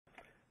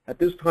At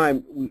this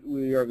time,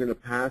 we are going to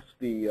pass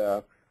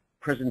the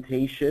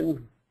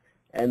presentation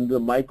and the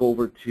mic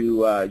over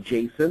to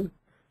Jason.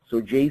 So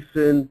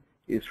Jason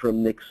is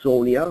from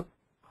Nexonia.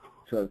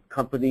 It's a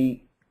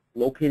company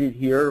located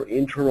here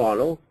in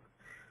Toronto.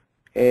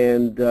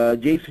 And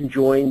Jason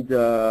joined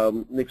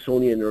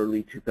Nexonia in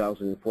early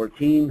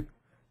 2014,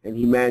 and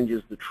he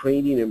manages the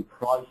training and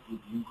product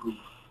review group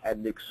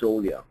at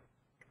Nexonia.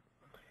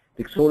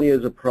 Nexonia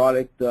is a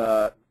product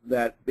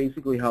that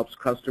basically helps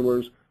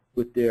customers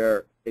with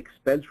their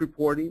expense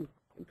reporting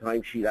and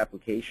timesheet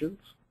applications.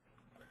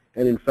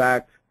 And in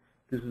fact,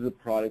 this is a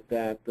product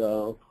that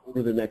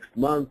over the next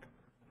month,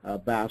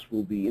 Bass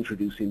will be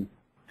introducing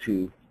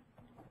to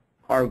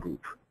our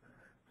group.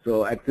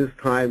 So at this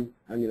time,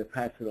 I'm going to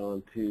pass it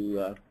on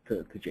to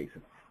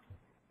Jason.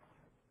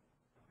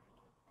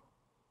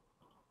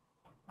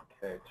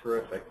 Okay,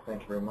 terrific.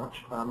 Thank you very much.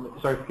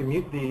 Sorry, if you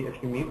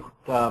mute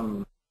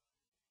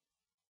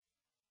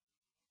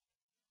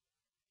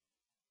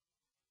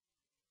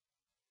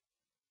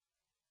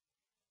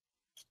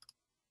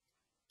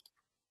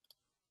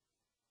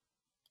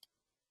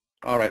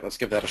All right, let's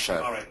give that a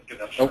shot. All right, let's give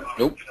that a shot.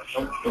 Nope.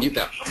 Mute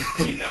that.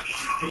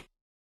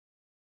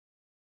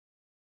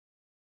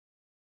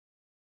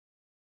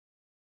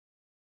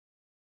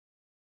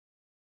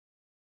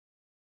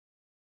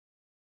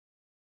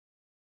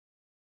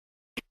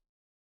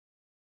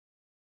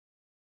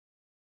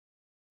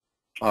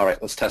 All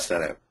right, let's test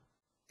that out.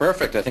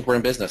 Perfect, I think we're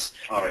in business.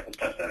 All right, let's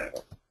test that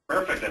out.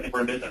 Perfect, I think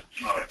we're in business.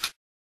 All right.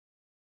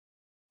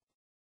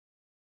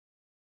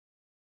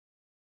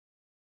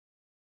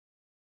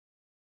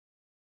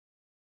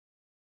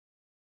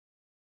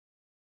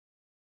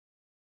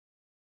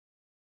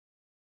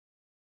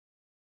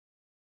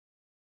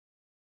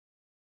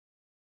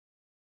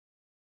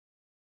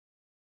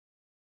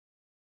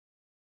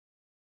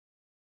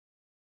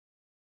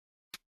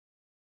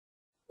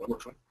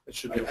 It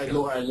should be.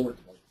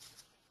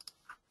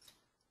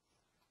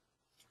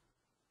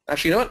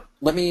 Actually, you know what?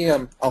 Let me.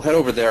 I'll head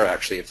over there.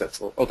 Actually, if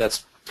that's. Oh,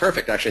 that's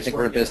perfect. Actually, I think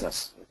we're in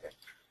business. Okay.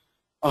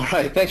 All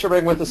right. Thanks for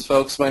being with us,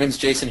 folks. My name is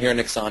Jason here in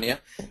Nexonia,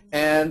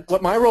 and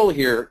what my role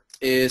here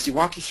is to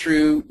walk you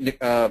through the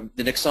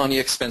Nexonia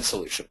expense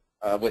solution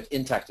with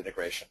Intact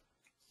integration.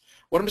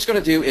 What I'm just going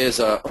to do is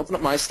open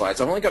up my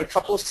slides. I've only got a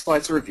couple of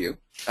slides to review.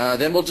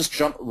 Then we'll just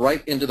jump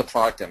right into the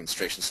product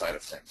demonstration side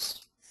of things.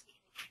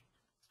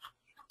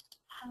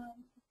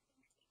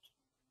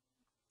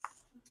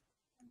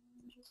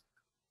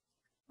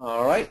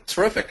 All right,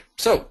 terrific.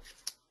 So,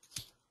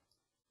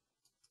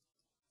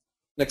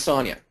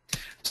 Nexonia.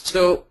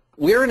 So,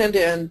 we're an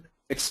end-to-end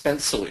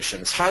expense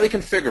solution. It's highly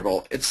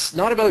configurable. It's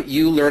not about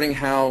you learning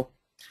how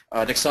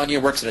Nexonia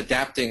works and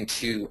adapting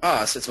to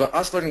us. It's about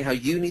us learning how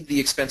you need the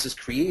expenses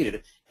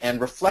created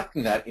and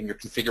reflecting that in your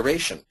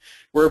configuration.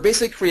 We're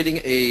basically creating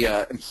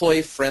a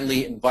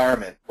employee-friendly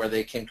environment where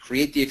they can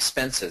create the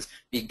expenses,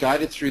 be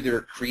guided through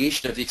their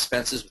creation of the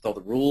expenses with all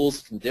the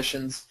rules,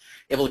 conditions,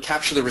 able to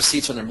capture the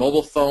receipts on their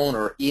mobile phone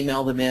or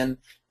email them in,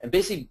 and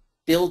basically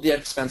build the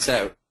expense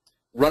out,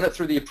 run it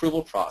through the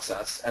approval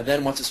process, and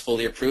then once it's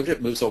fully approved,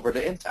 it moves over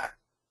to Intact.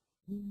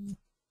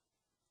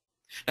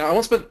 Now, I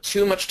won't spend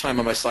too much time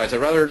on my slides.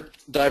 I'd rather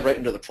dive right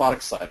into the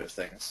product side of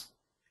things.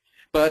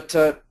 But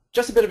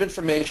just a bit of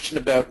information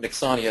about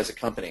Nexonia as a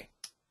company.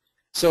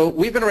 So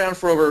we've been around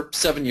for over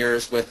 7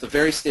 years with a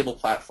very stable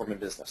platform in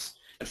business.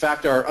 In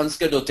fact, our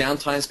unscheduled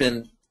downtime has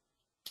been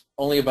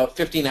only about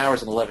 15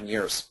 hours in 11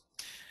 years.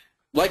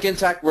 Like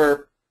Intact,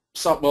 we're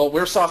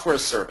software as a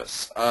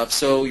service.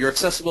 So you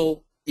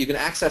can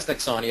access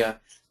Nexonia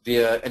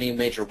via any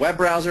major web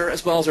browser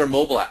as well as our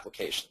mobile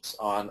applications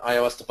on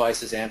iOS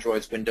devices,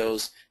 Androids,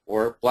 Windows,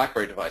 or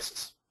BlackBerry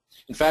devices.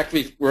 In fact,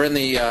 we're in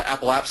the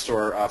Apple App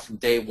Store from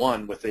day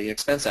one with the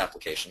expense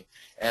application,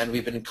 and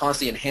we've been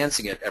constantly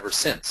enhancing it ever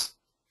since.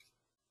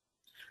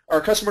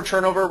 Our customer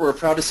turnover, we're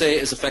proud to say,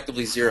 is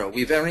effectively zero.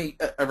 We've only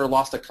ever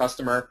lost a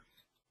customer.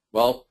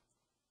 Well,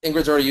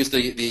 Ingrid's already used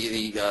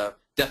the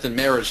death and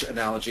marriage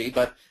analogy,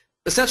 but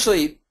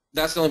essentially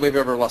that's the only way we've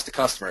ever lost a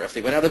customer, if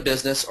they went out of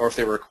business or if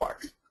they were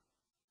acquired.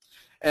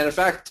 And in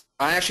fact,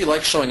 I actually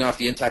like showing off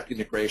the Intact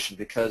integration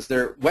because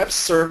their web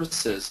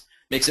services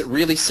makes it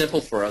really simple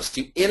for us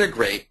to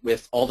integrate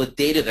with all the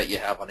data that you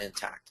have on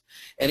Intact.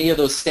 Any of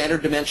those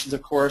standard dimensions,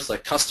 of course,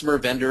 like customer,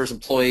 vendors,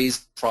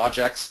 employees,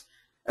 projects,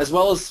 as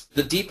well as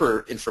the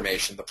deeper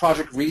information, the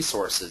project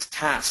resources,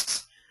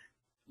 tasks.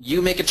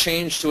 You make a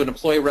change to an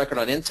employee record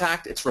on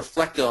Intact, it's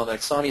reflected on the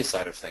Nexonia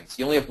side of things.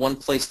 You only have one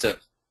place to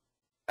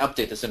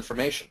update this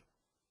information.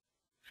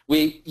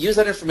 We use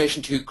that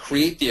information to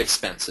create the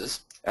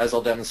expenses, as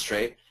I'll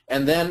demonstrate,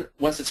 and then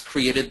once it's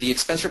created, the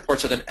expense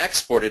reports are then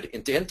exported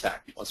into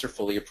Intact once they're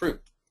fully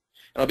approved.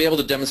 And I'll be able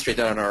to demonstrate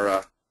that on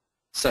our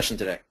session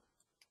today.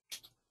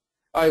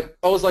 I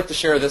always like to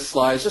share this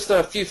slide. It's just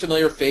a few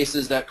familiar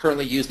faces that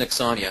currently use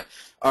Nexonia.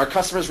 Our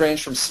customers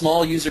range from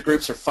small user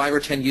groups of 5 or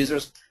 10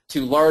 users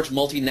to large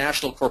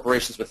multinational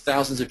corporations with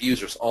thousands of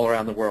users all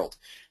around the world.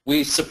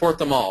 We support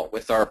them all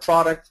with our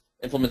product,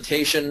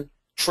 implementation,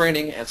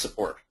 training, and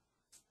support.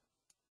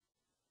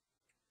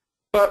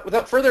 But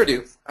without further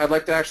ado, I'd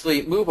like to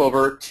actually move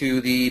over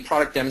to the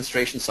product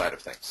demonstration side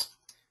of things.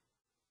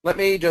 Let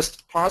me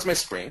just pause my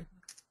screen,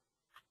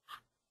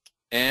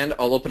 and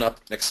I'll open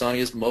up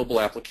Nexonia's mobile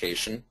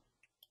application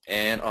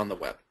and on the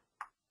web.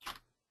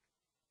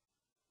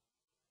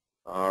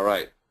 All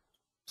right,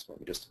 so let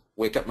me just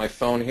wake up my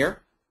phone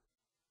here.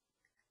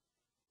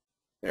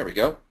 There we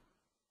go.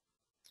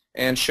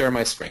 And share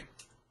my screen.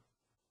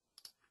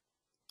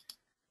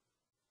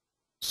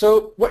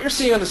 So what you're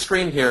seeing on the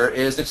screen here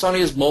is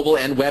Nexonia's mobile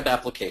and web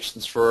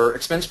applications for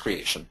expense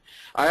creation.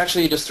 I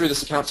actually just threw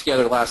this account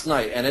together last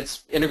night, and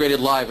it's integrated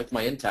live with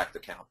my Intact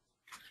account.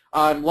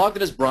 I'm logged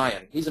in as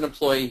Brian. He's an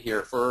employee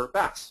here for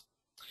BAS.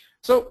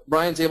 So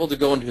Brian's able to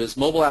go into his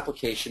mobile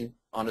application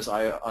on his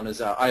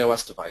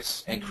iOS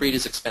device and create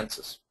his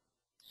expenses.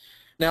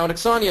 Now in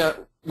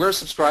Nexonia, we're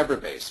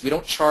subscriber-based. We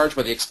don't charge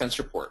by the expense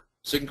report.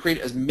 So you can create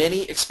as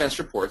many expense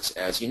reports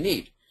as you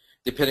need,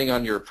 depending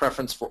on your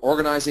preference for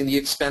organizing the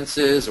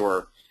expenses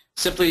or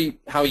simply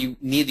how you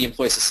need the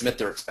employees to submit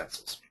their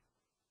expenses.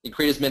 You can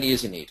create as many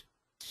as you need.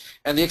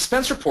 And the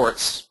expense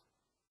reports,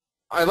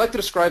 I like to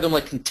describe them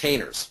like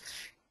containers.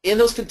 In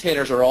those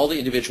containers are all the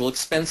individual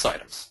expense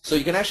items. So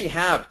you can actually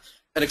have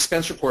an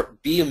expense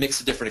report be a mix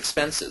of different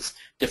expenses,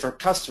 different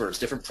customers,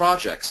 different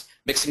projects,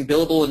 mixing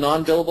billable and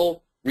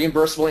non-billable,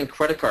 reimbursable and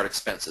credit card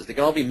expenses. They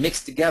can all be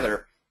mixed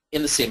together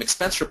in the same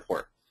expense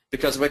report,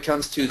 because when it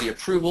comes to the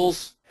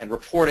approvals and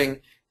reporting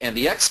and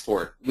the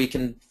export, we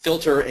can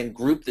filter and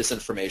group this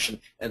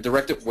information and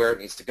direct it where it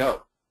needs to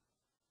go.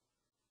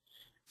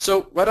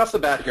 So right off the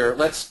bat here,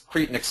 let's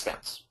create an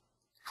expense.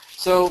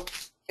 So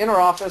in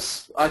our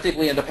office, I think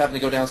we end up having to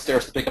go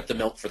downstairs to pick up the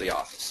milk for the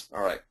office.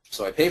 All right,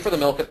 so I pay for the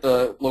milk at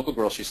the local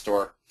grocery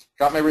store,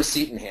 got my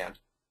receipt in hand.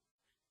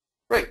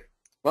 Great.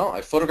 Well,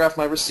 I photographed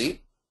my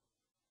receipt.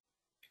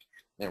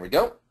 There we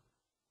go.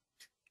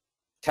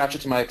 Attach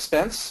it to my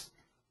expense,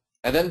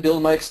 and then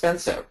build my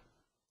expense out.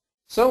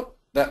 So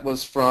that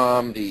was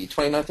from the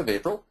 29th of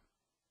April.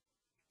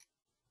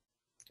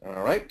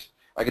 All right.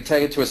 I could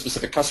tag it to a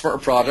specific customer or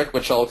project,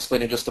 which I'll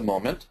explain in just a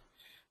moment.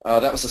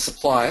 That was the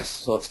supplies,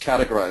 so let's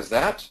categorize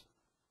that.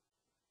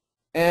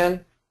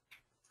 And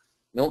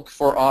milk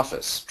for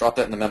office. Drop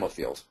that in the memo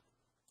field.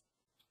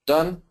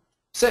 Done.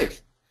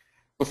 Save.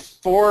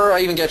 Before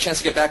I even get a chance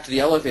to get back to the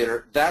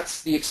elevator,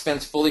 that's the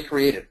expense fully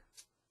created.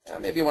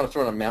 Maybe you want to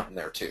throw in a mountain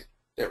there too.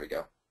 There we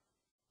go.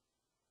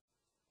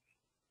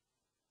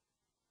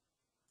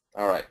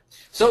 All right.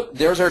 So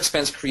there's our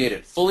expense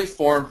created, fully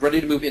formed, ready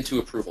to move into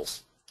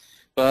approvals.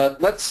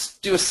 But let's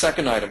do a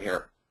second item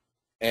here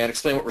and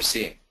explain what we're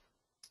seeing.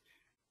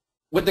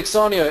 With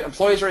Nexonia,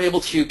 employees are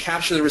able to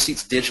capture the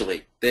receipts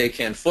digitally. They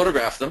can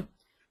photograph them.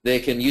 They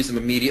can use them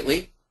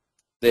immediately.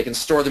 They can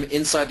store them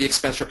inside the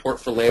expense report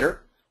for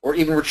later, or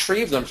even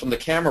retrieve them from the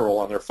camera roll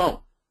on their phone,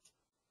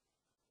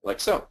 like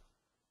so.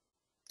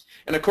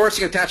 And of course,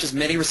 you can attach as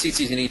many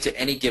receipts as you need to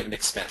any given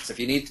expense. If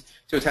you need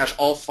to attach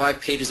all 5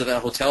 pages of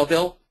that hotel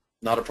bill,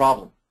 not a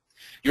problem.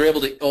 You're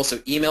able to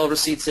also email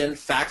receipts in,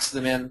 fax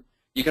them in.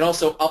 You can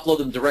also upload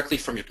them directly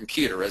from your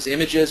computer as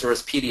images or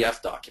as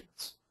PDF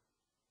documents.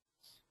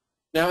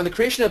 Now, in the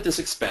creation of this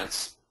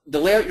expense,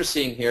 the layout you're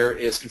seeing here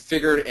is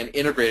configured and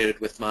integrated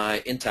with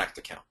my Intact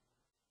account.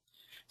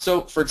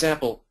 So, for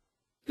example,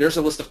 there's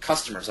a list of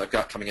customers I've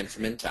got coming in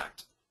from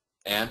Intact,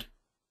 and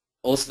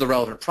a list of the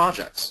relevant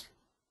projects.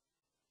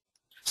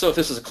 So if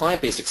this is a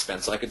client-based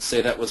expense, I could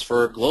say that was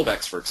for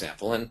Globex, for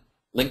example, and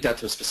link that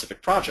to a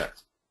specific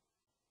project.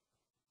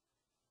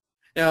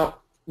 Now,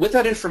 with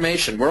that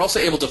information, we're also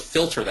able to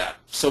filter that.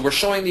 So we're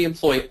showing the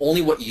employee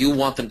only what you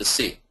want them to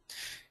see.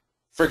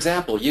 For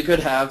example, you could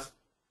have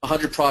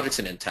 100 projects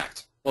in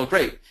Intact. Well,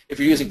 great. If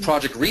you're using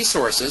project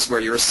resources where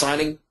you're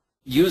assigning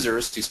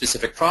users to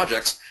specific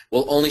projects,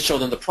 we'll only show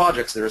them the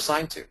projects they're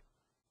assigned to.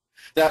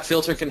 That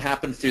filter can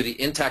happen through the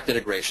Intact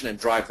integration and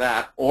drive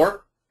that,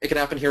 or it can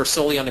happen here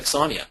solely on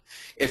Nexonia.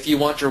 If you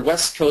want your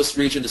West Coast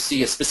region to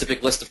see a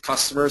specific list of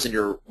customers and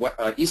your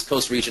East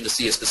Coast region to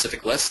see a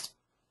specific list,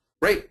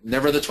 great.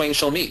 Never the twain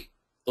shall meet.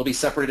 They'll be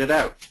separated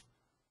out.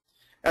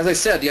 As I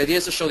said, the idea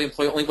is to show the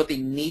employee only what they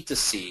need to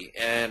see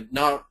and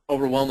not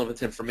overwhelm them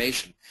with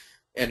information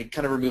and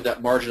kind of remove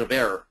that margin of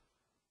error.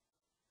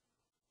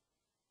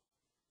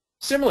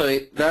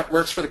 Similarly, that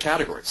works for the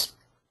categories.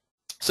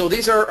 So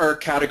these are our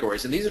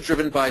categories, and these are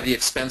driven by the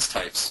expense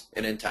types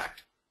in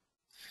Intact.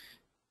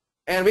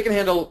 And we can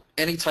handle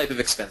any type of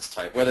expense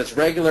type, whether it's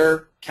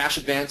regular, cash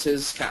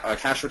advances,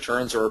 cash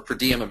returns, or per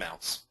diem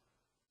amounts.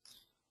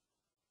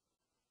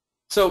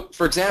 So,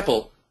 for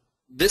example,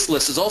 this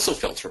list is also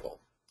filterable.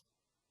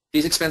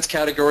 These expense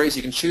categories,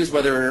 you can choose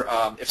whether,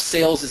 if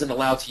sales isn't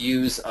allowed to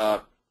use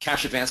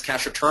cash advance,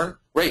 cash return,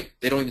 great.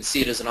 They don't even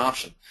see it as an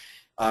option.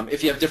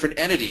 If you have different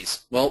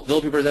entities, well,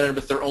 they'll be presented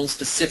with their own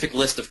specific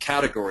list of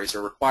categories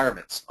or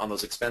requirements on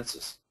those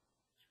expenses.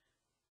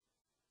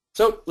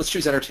 So let's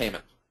choose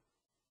entertainment.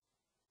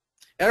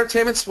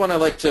 Entertainment's one I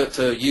like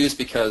to use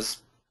because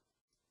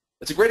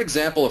it's a great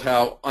example of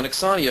how on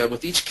Nexonia,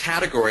 with each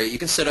category, you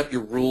can set up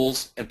your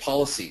rules and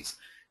policies.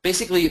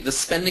 Basically, the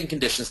spending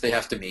conditions they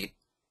have to meet,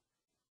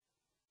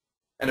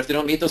 And if they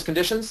don't meet those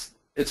conditions,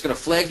 it's going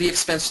to flag the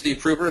expense to the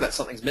approver that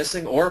something's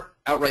missing or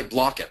outright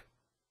block it.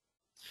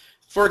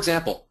 For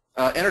example,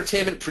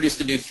 entertainment produced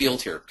a new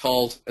field here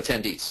called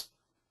attendees.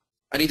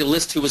 I need to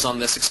list who was on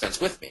this expense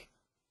with me.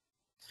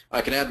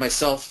 I can add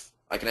myself.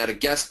 I can add a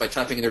guest by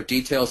typing in their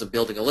details and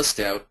building a list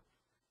out.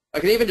 I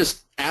can even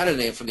just add a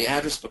name from the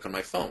address book on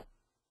my phone.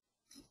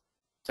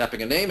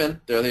 Tapping a name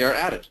in, there they are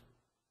added.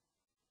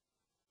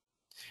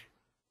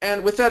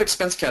 And with that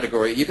expense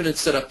category, you can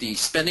set up the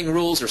spending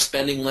rules or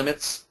spending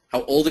limits,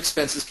 how old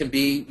expenses can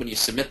be when you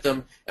submit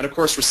them, and of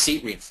course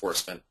receipt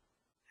reinforcement.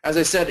 As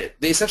I said,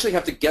 they essentially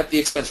have to get the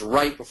expense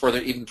right before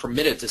they're even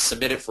permitted to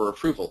submit it for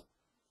approval.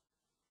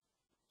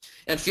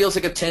 And fields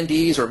like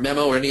attendees or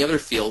memo or any other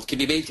field can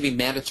be made to be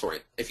mandatory.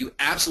 If you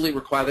absolutely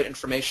require that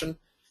information,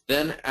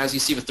 then as you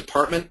see with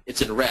department,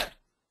 it's in red.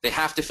 They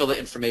have to fill that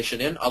information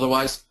in,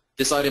 otherwise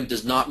this item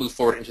does not move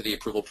forward into the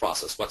approval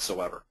process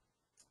whatsoever.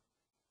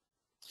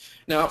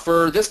 Now,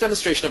 for this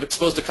demonstration, I've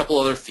exposed a couple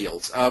other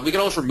fields. We can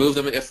always remove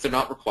them if they're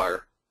not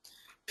required.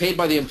 Paid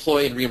by the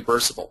employee and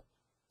reimbursable.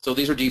 So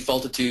these are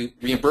defaulted to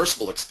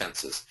reimbursable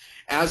expenses.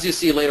 As you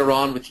see later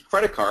on with your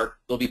credit card,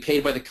 they'll be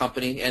paid by the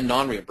company and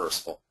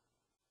non-reimbursable.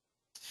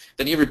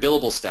 Then you have your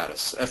billable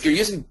status. If you're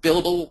using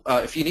billable,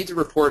 if you need to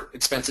report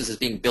expenses as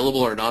being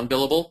billable or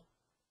non-billable,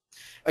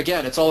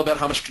 again, it's all about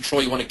how much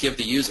control you want to give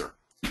the user.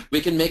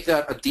 We can make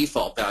that a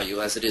default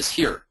value as it is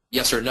here,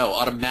 yes or no,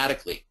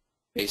 automatically,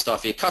 based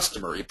off a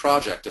customer, a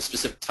project, a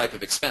specific type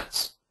of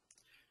expense.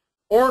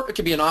 Or it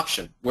could be an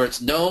option where it's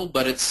no,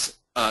 but it's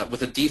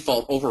with a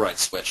default override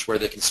switch where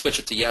they can switch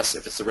it to yes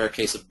if it's a rare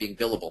case of being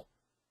billable.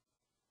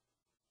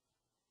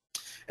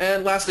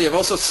 And lastly, I've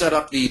also set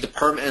up the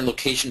department and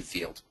location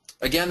field.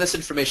 Again, this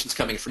information is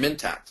coming from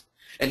Intact.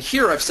 And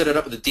here I've set it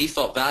up with the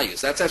default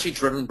values. That's actually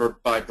driven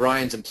by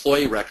Brian's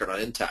employee record on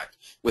Intact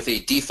with a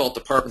default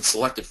department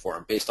selected for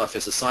him based off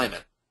his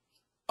assignment.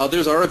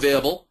 Others are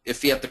available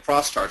if he had to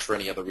cross-charge for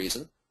any other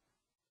reason.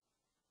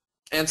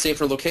 And same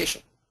for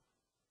location.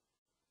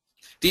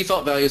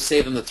 Default values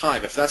save them the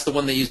time. If that's the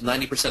one they use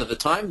 90% of the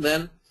time,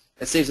 then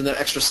it saves them that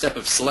extra step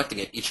of selecting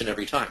it each and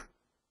every time.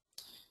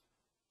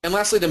 And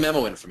lastly, the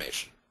memo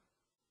information.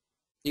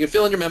 You can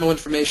fill in your memo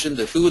information,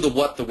 the who, the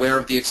what, the where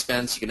of the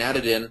expense. You can add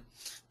it in.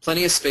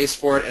 Plenty of space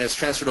for it, and it's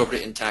transferred over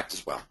to Intact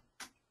as well.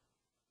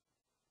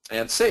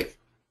 And save.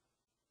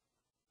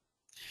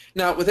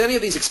 Now, with any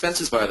of these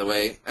expenses, by the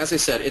way, as I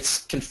said,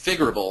 it's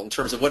configurable in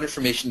terms of what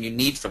information you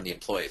need from the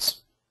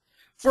employees.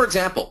 For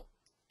example,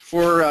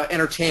 for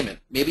entertainment,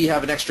 maybe you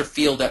have an extra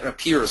field that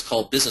appears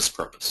called business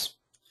purpose.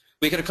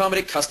 We can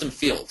accommodate custom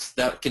fields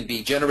that can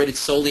be generated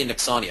solely in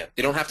Nexonia.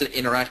 They don't have to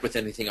interact with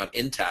anything on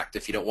Intact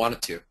if you don't want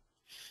it to,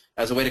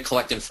 as a way to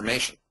collect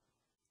information.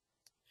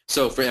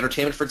 So for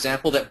entertainment, for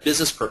example, that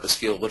business purpose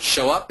field would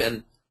show up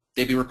and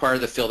they'd be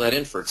required to fill that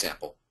in, for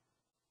example.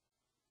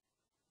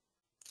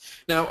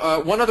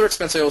 Now, one other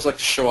expense I always like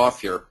to show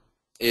off here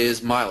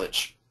is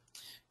mileage.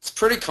 It's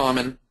pretty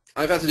common.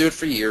 I've had to do it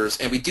for years,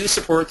 and we do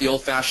support the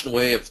old-fashioned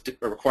way of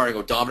requiring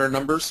odometer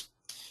numbers,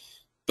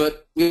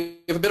 but we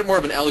have a bit more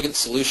of an elegant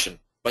solution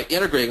by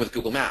integrating with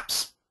Google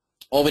Maps.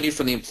 All we need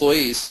from the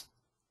employees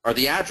are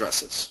the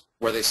addresses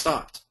where they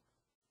stopped.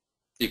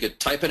 You could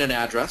type in an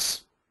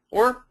address,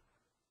 or,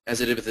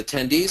 as I did with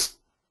attendees,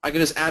 I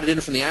can just add it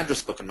in from the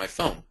address book on my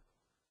phone.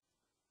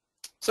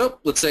 So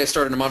let's say I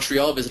started in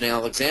Montreal visiting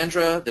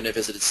Alexandra, then I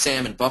visited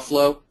Sam in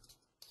Buffalo.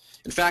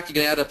 In fact, you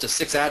can add up to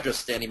 6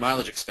 addresses to any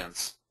mileage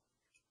expense.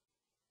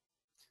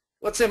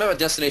 Let's say I'm at a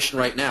destination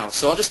right now,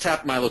 so I'll just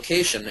tap my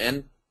location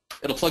and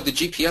it'll plug the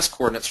GPS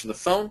coordinates from the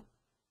phone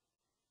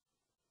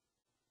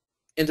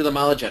into the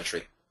mileage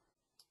entry.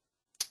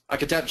 I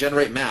can tap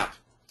Generate Map.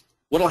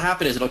 What will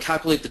happen is it'll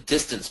calculate the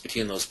distance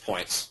between those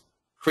points,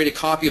 create a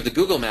copy of the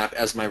Google map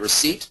as my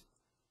receipt,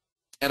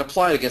 and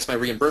apply it against my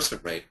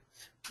reimbursement rate.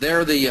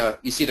 There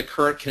you see the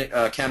current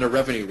Canada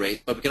revenue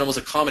rate, but we can almost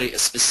accommodate a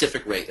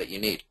specific rate that you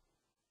need.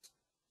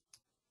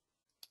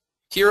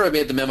 Here I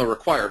made the memo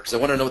required because I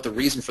want to know what the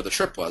reason for the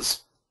trip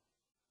was.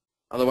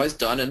 Otherwise,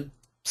 done and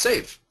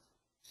save.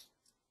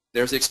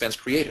 There's the expense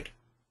created.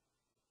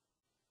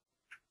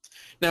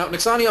 Now,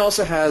 Nexonia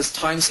also has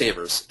time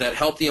savers that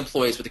help the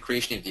employees with the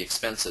creation of the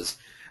expenses.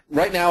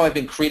 Right now, I've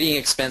been creating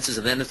expenses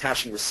and then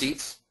attaching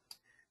receipts.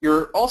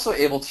 You're also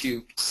able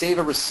to save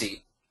a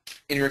receipt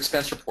in your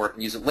expense report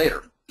and use it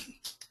later.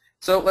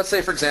 So let's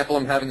say, for example,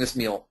 I'm having this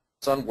meal.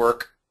 It's on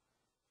work.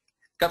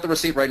 Got the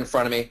receipt right in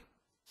front of me,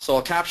 so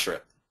I'll capture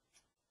it.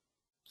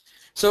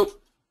 So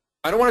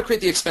I don't want to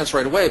create the expense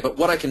right away, but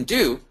what I can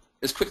do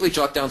is quickly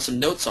jot down some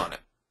notes on it,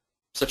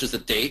 such as the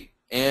date,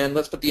 and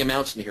let's put the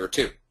amounts in here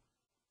too.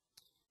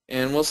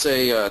 And we'll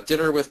say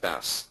dinner with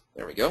Bass.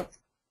 There we go.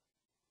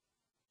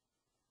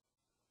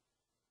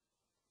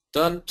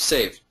 Done,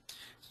 save.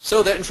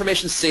 So that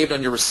information is saved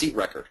on your receipt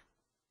record.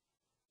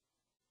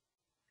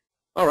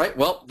 All right,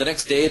 well, the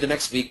next day, the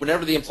next week,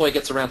 whenever the employee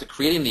gets around to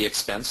creating the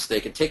expense,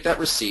 they can take that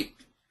receipt,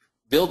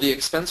 build the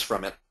expense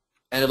from it,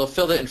 and it'll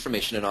fill that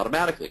information in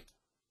automatically.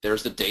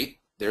 There's the date,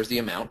 there's the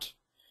amount.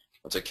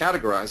 Once I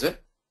categorize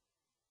it,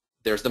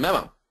 there's the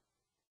memo.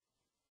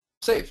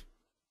 Save.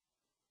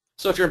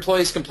 So if your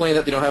employees complain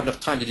that they don't have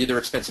enough time to do their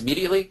expense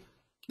immediately,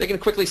 they can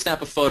quickly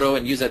snap a photo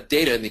and use that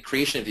data in the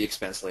creation of the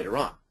expense later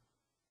on.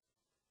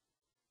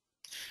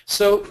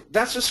 So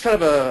that's just kind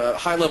of a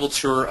high-level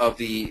tour of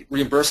the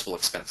reimbursable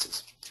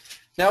expenses.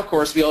 Now, of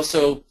course, we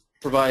also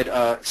provide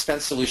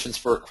expense solutions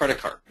for credit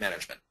card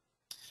management.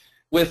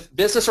 With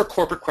business or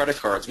corporate credit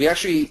cards, we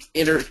actually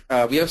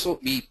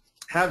we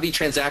have the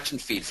transaction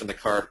feed from the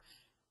card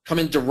come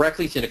in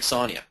directly to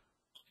Nexonia.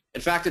 In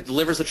fact, it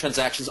delivers the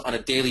transactions on a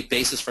daily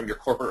basis from your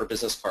corporate or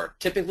business card,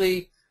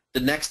 typically the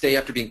next day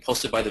after being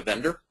posted by the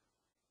vendor.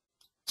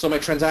 So my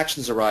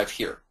transactions arrive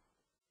here.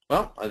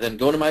 Well, I then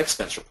go to my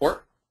expense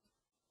report,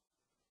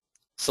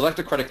 select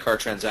a credit card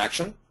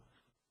transaction,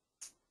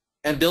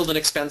 and build an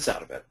expense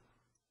out of it.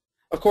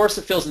 Of course,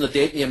 it fills in the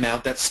date and the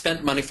amount. That's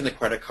spent money from the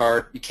credit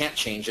card. You can't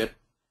change it.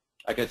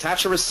 I can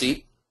attach a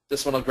receipt.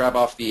 This one I'll grab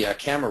off the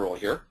camera roll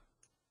here.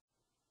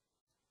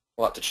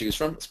 A lot to choose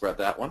from. Let's grab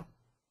that one.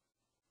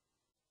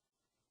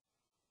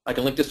 I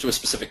can link this to a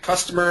specific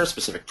customer,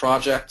 specific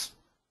project.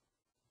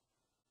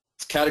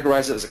 Let's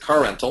categorize it as a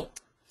car rental.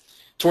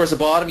 Towards the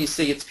bottom, you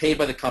see it's paid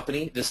by the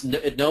company.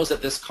 It knows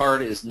that this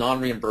card is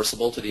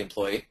non-reimbursable to the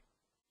employee.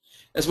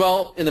 As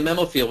well, in the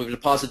memo field, we've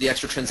deposited the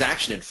extra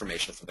transaction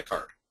information from the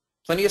card.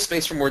 Plenty of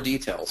space for more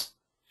details.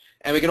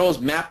 And we can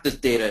always map this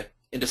data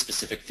into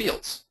specific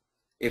fields.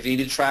 If you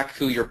need to track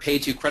who your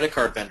pay-to credit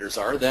card vendors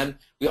are, then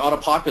we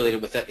auto-populate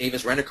it with that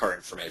Avis rent-a-car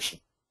information.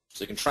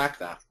 So you can track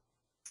that.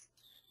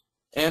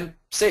 And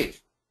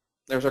save.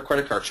 There's our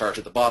credit card charge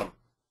at the bottom.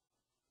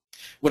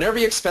 Whenever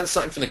you expense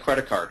something from the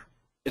credit card,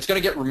 it's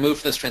going to get removed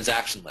from this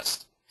transaction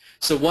list.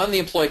 So one, the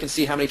employee can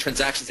see how many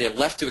transactions they have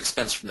left to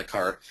expense from the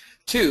card.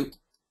 Two,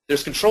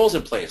 there's controls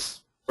in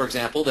place, for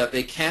example, that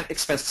they can't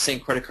expense the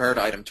same credit card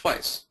item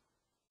twice.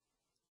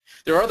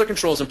 There are other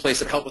controls in place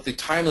that help with the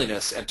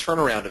timeliness and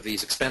turnaround of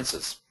these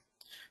expenses.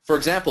 For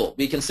example,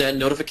 we can send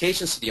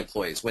notifications to the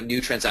employees when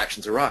new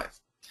transactions arrive.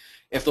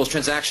 If those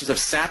transactions have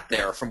sat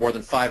there for more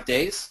than 5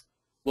 days,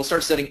 we'll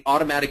start sending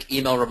automatic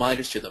email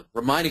reminders to them,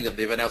 reminding them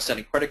they have an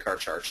outstanding credit card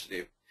charge to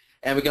do.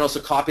 And we can also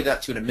copy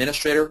that to an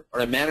administrator or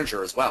a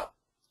manager as well.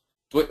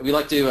 We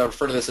like to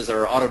refer to this as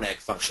our auto-nag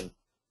function.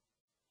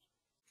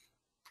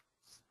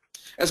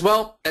 As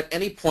well, at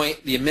any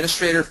point, the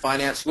administrator,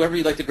 finance, whoever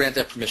you'd like to grant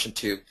that permission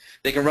to,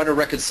 they can run a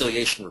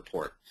reconciliation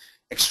report,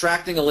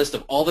 extracting a list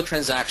of all the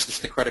transactions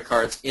for the credit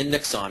cards in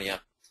Nexonia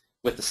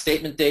with the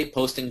statement date,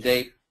 posting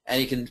date, and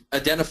you can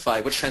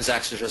identify which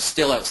transactions are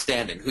still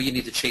outstanding, who you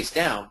need to chase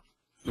down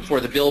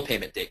before the bill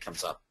payment date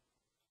comes up.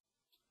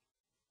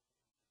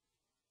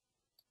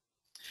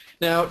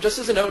 Now, just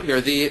as a note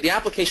here, the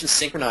application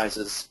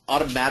synchronizes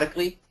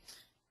automatically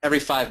every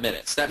 5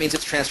 minutes. That means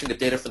it's transferring the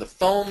data from the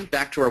phone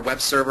back to our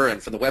web server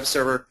and from the web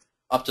server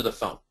up to the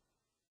phone.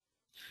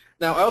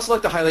 Now, I also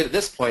like to highlight at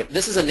this point,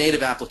 this is a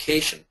native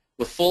application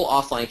with full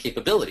offline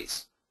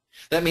capabilities.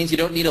 That means you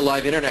don't need a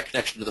live internet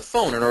connection to the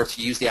phone in order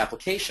to use the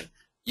application.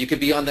 You could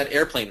be on that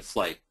airplane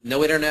flight,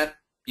 no internet,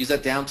 use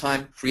that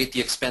downtime, create the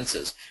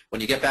expenses. When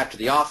you get back to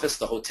the office,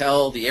 the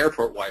hotel, the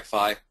airport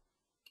Wi-Fi,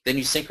 then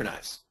you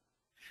synchronize.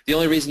 The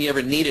only reason you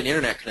ever need an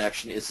internet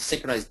connection is to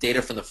synchronize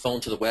data from the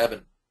phone to the web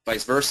and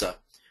vice versa,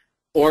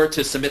 or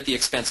to submit the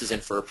expenses in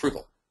for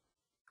approval.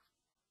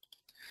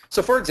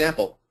 So for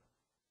example,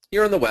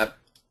 here on the web,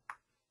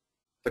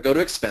 if I go to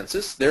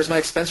expenses, there's my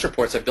expense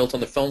reports I've built on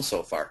the phone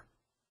so far.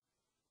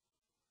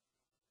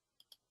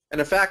 And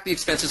in fact, the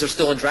expenses are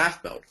still in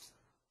draft mode.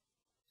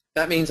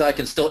 That means I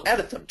can still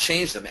edit them,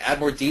 change them, add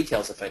more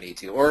details if I need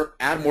to, or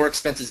add more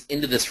expenses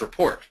into this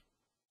report.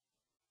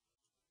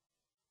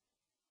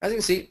 As you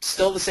can see,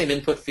 still the same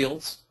input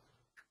fields.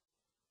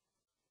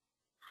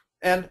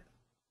 And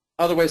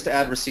other ways to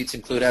add receipts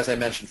include, as I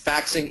mentioned,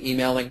 faxing,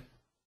 emailing.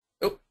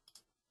 Oh,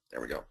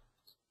 there we go.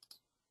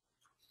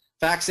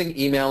 Faxing,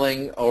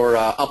 emailing, or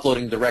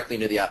uploading directly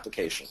into the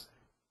application.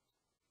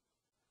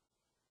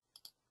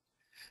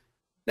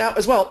 Now,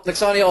 as well,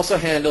 Nexonia also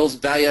handles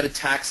value-added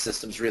tax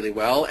systems really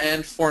well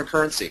and foreign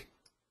currency.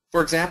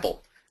 For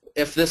example,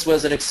 if this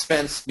was an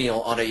expense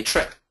meal on a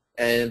trip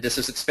and this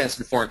is expensed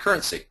in foreign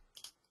currency,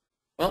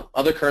 well,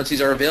 other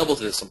currencies are available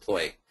to this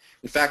employee.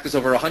 In fact, there's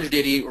over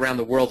 180 around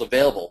the world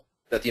available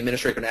that the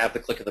administrator can add at the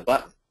click of the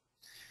button.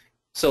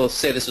 So let's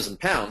say this was in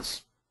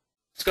pounds.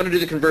 It's going to do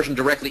the conversion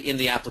directly in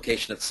the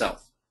application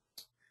itself,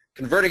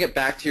 converting it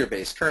back to your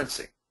base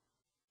currency.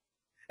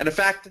 And in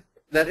fact,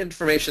 that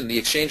information, the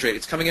exchange rate,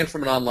 it's coming in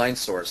from an online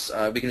source.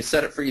 We can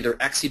set it for either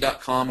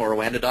xe.com or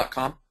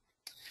oanda.com.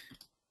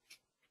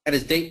 And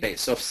it's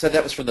date-based. So if I said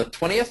that was from the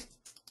 20th,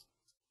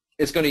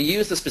 it's going to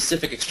use the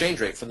specific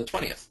exchange rate from the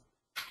 20th.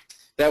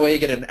 That way you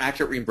get an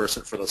accurate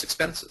reimbursement for those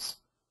expenses.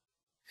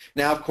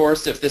 Now, of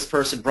course, if this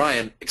person,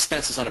 Brian,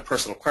 expenses on a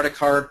personal credit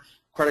card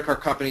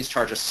companies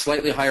charge a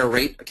slightly higher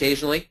rate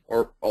occasionally,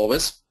 or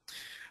always.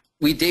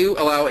 We do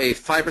allow a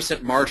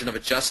 5% margin of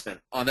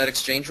adjustment on that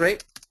exchange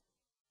rate,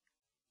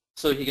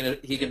 so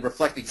he can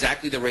reflect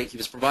exactly the rate he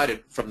was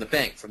provided from the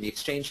bank, from the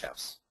exchange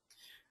house.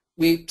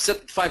 We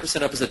set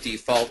 5% up as a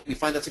default. We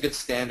find that's a good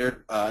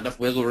standard, enough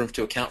wiggle room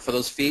to account for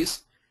those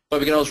fees, but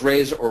we can always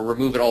raise or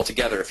remove it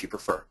altogether if you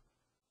prefer.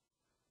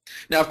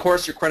 Now, of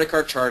course, your credit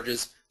card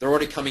charges, they're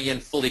already coming in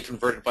fully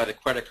converted by the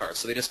credit card,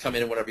 so they just come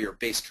in whatever your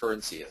base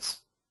currency is.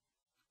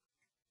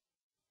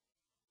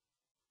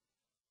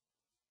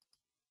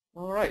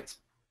 All right.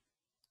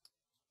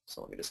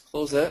 So let me just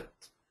close that.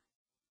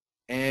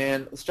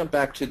 And let's jump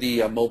back to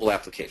the mobile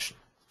application.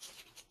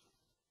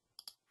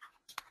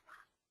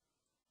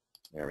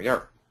 There we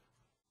are.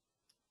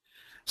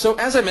 So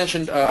as I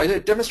mentioned, I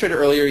demonstrated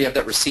earlier, you have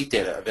that receipt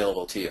data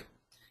available to you.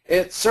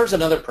 It serves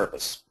another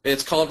purpose.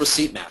 It's called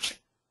receipt matching.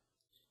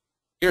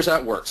 Here's how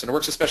it works, and it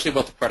works especially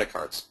with the credit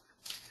cards.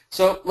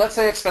 So let's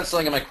say I spent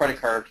something on my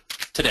credit card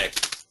today.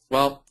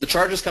 Well, the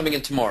charge is coming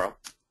in tomorrow,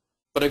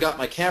 but I've got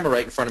my camera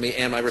right in front of me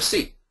and my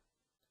receipt.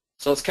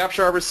 So let's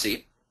capture our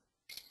receipt.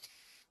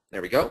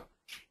 There we go.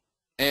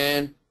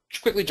 And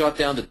quickly jot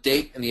down the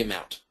date and the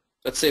amount.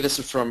 Let's say this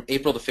is from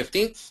April the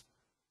 15th.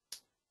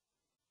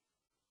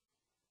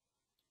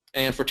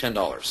 And for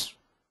 $10.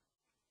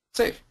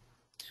 Save.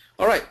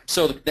 All right,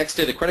 so the next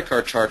day the credit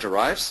card charge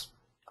arrives.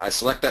 I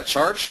select that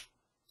charge.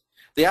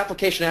 The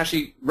application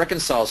actually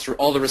reconciles through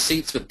all the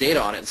receipts with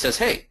data on it and says,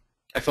 hey,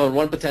 I found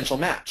one potential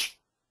match.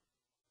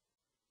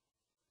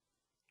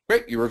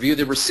 Great, you review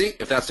the receipt.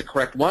 If that's the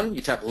correct one,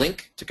 you tap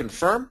link to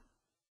confirm,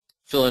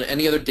 fill in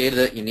any other data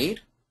that you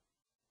need,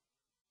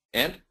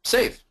 and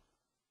save.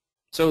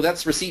 So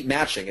that's receipt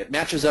matching. It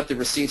matches up the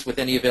receipts with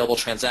any available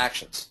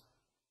transactions.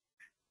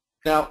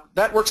 Now,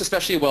 that works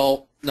especially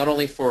well not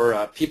only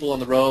for people on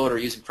the road or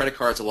using credit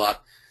cards a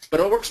lot, but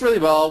it works really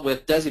well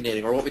with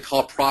designating, or what we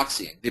call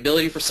proxying, the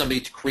ability for somebody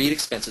to create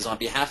expenses on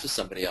behalf of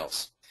somebody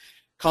else.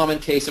 Common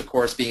case, of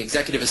course, being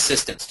executive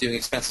assistants doing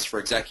expenses for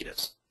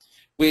executives.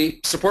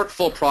 We support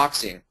full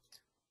proxying,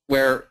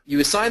 where you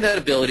assign that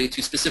ability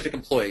to specific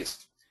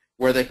employees,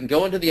 where they can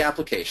go into the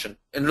application,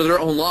 under their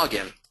own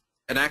login,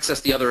 and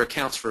access the other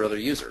accounts for other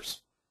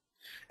users.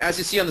 As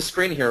you see on the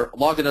screen here,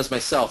 logged in as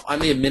myself, I'm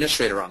the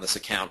administrator on this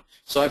account,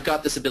 so I've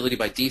got this ability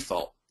by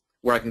default,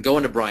 where I can go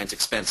into Brian's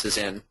expenses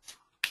and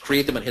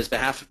create them on his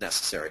behalf if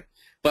necessary.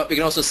 But we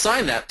can also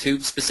assign that to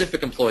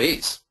specific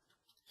employees.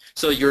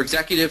 So your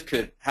executive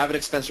could have an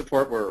expense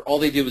report where all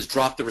they do is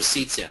drop the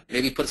receipts in,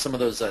 maybe put some of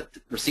those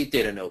receipt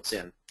data notes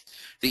in.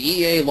 The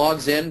EA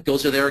logs in,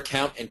 goes to their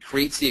account, and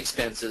creates the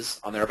expenses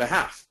on their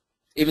behalf,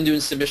 even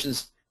doing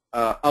submissions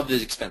of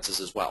these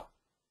expenses as well.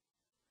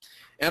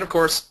 And of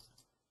course,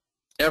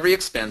 every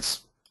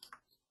expense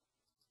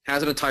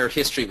has an entire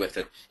history with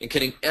it,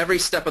 including every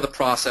step of the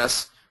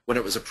process, when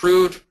it was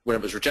approved, when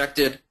it was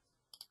rejected,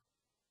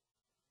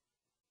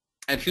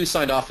 and who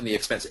signed off on the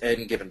expense at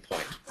any given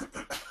point.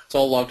 It's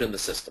all logged in the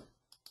system.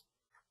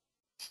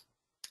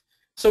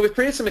 So we've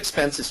created some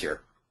expenses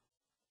here,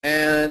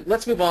 and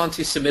let's move on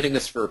to submitting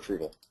this for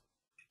approval.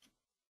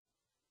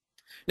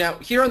 Now,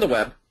 here on the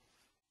web,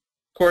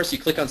 of course, you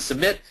click on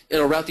Submit,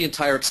 it'll route the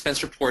entire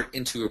expense report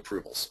into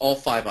approvals, all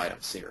 5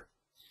 items here.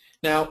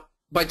 Now,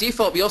 by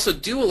default, we also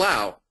do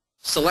allow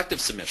selective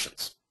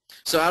submissions.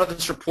 So out of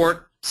this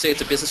report, say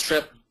it's a business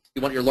trip,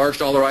 you want your large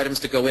dollar items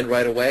to go in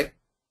right away.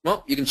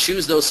 Well, you can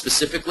choose those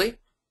specifically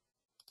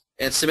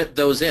and submit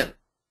those in,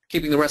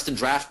 keeping the rest in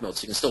draft mode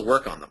so you can still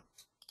work on them.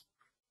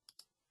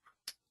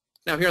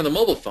 Now here on the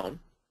mobile phone,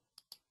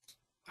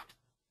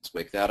 let's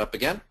wake that up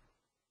again.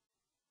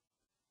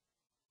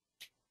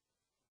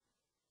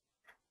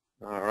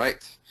 All right,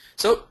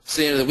 so it's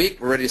the end of the week,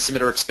 we're ready to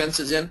submit our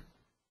expenses in.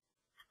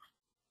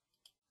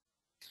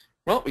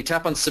 Well, we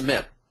tap on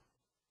Submit,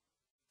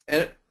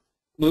 and it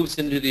moves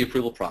into the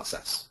approval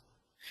process.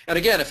 And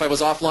again, if I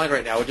was offline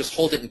right now, I would just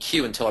hold it in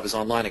queue until I was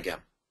online again.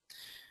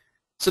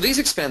 So these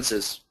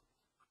expenses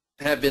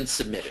have been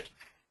submitted.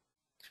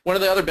 One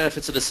of the other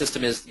benefits of the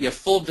system is you have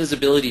full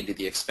visibility to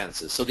the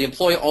expenses, so the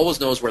employee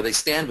always knows where they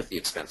stand with the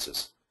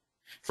expenses.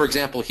 For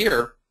example,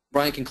 here,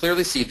 Brian can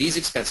clearly see these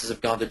expenses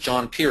have gone to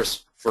John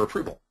Pierce for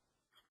approval.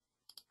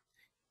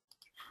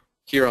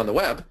 Here on the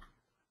web,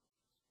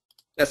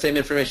 that same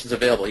information is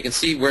available. You can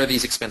see where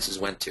these expenses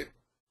went to.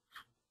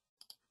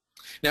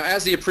 Now,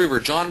 as the approver,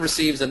 John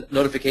receives a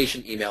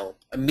notification email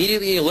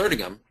immediately alerting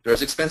him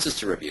there's expenses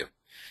to review.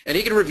 And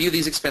he can review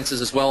these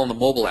expenses as well on the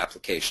mobile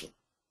application.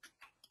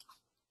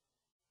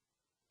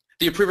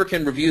 The approver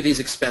can review these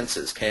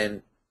expenses,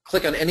 can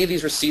click on any of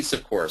these receipts,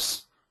 of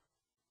course,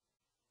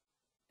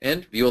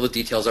 and view all the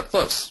details up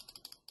close,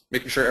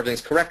 making sure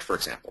everything's correct, for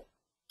example.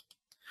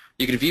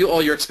 You can view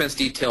all your expense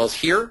details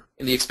here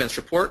in the expense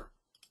report,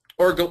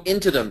 or go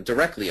into them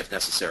directly if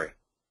necessary.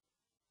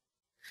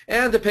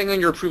 And depending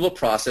on your approval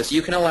process,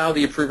 you can allow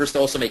the approvers to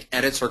also make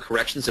edits or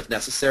corrections if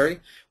necessary,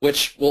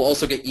 which will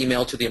also get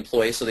emailed to the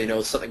employee so they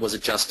know something was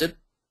adjusted.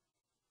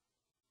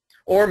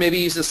 Or maybe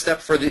use a step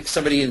for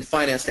somebody in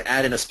finance to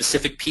add in a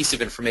specific piece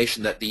of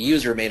information that the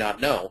user may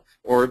not know,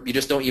 or you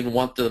just don't even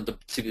want them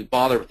to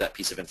bother with that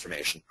piece of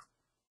information.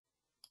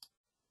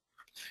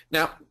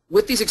 Now,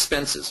 with these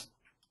expenses,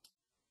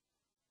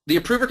 the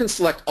approver can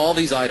select all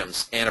these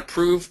items and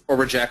approve or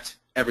reject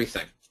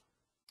everything.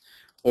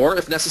 Or,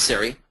 if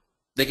necessary,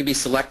 they can be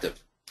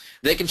selective.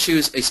 They can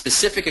choose a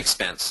specific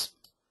expense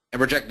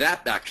and reject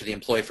that back to the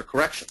employee for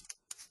correction.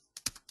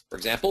 For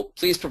example,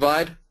 please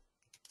provide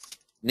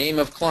name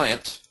of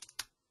client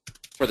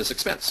for this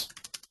expense.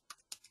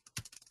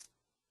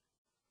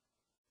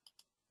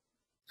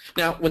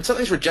 Now, when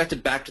something's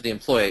rejected back to the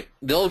employee,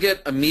 they'll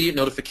get immediate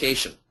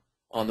notification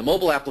on the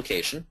mobile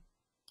application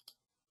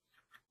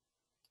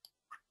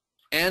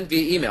and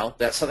via email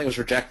that something was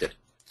rejected.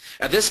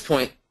 At this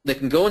point, they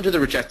can go into the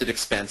rejected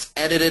expense,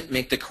 edit it,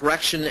 make the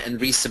correction, and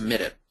resubmit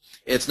it.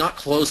 It's not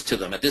closed to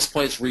them. At this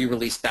point, it's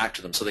re-released back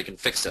to them so they can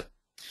fix it.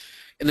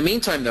 In the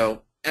meantime,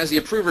 though, as the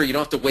approver, you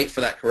don't have to wait for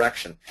that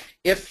correction.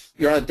 If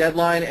you're on a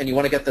deadline and you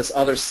want to get this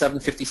other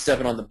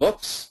 $757 on the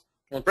books,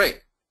 well,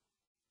 great.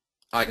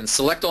 I can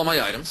select all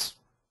my items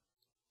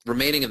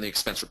remaining in the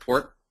expense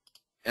report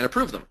and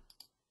approve them.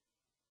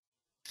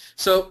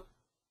 So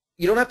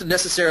you don't have to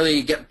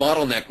necessarily get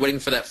bottlenecked waiting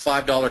for that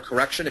 $5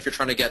 correction if you're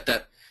trying to get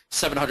that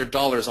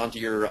 $700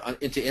 onto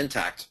into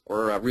Intact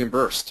or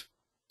reimbursed.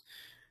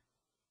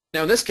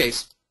 Now in this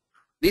case,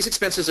 these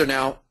expenses are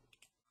now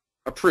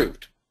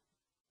approved.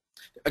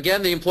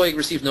 Again, the employee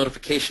receives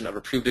notification of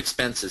approved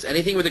expenses.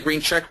 Anything with a green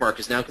check mark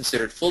is now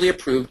considered fully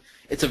approved.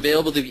 It's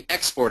available to be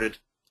exported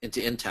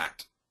into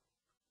Intact.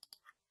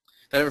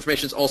 That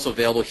information is also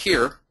available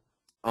here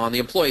on the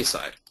employee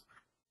side.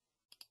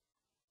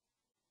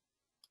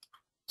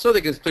 So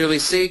they can clearly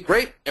see,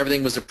 great,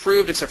 everything was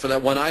approved except for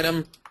that one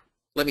item.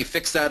 Let me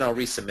fix that and I'll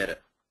resubmit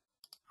it.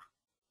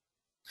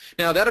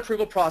 Now that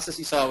approval process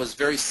you saw was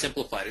very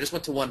simplified. It just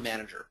went to one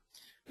manager.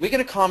 We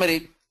can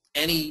accommodate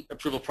any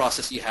approval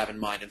process you have in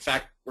mind. In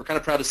fact, we're kind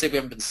of proud to say we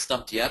haven't been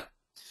stumped yet.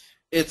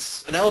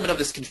 It's an element of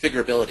this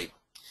configurability.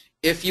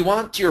 If you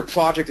want your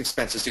project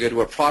expenses to go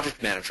to a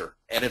project manager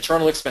and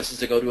internal expenses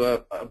to go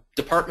to a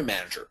department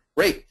manager,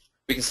 great.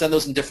 We can send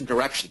those in different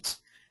directions.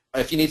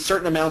 If you need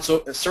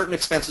certain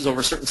expenses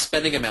over certain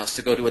spending amounts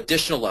to go to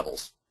additional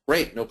levels,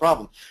 great, no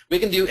problem. We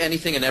can do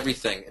anything and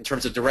everything in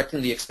terms of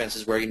directing the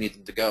expenses where you need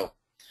them to go.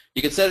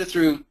 You can set it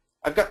through,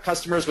 I've got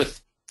customers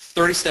with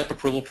 30-step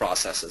approval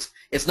processes.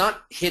 It's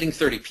not hitting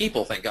 30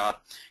 people, thank God.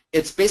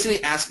 It's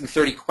basically asking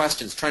 30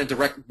 questions, trying to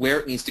direct where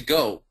it needs to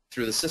go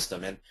through the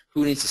system and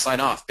who needs to sign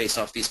off based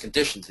off these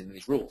conditions and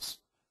these rules.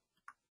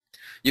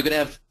 You can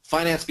have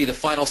finance be the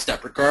final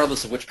step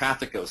regardless of which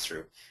path it goes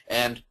through.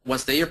 And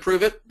once they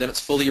approve it, then it's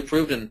fully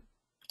approved and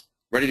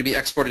ready to be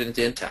exported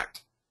into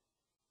Intact.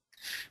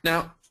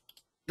 Now,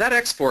 that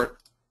export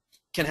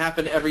can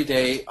happen every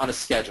day on a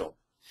schedule.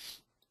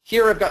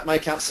 Here I've got my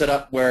account set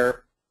up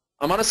where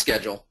I'm on a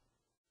schedule.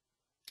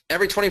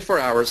 Every 24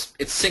 hours,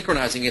 it's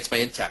synchronizing against my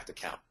Intact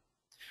account.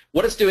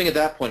 What it's doing at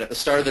that point at the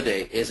start of the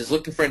day is it's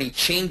looking for any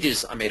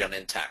changes I made on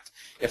Intact.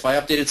 If I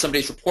updated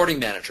somebody's reporting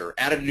manager,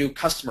 added a new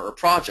customer or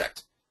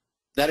project,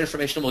 that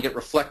information will get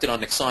reflected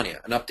on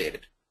Nexonia and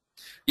updated.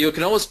 You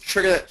can always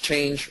trigger that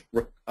change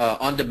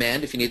on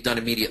demand if you need it done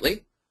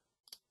immediately.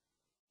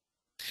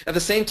 At the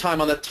same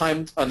time, on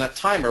that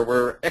timer,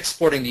 we're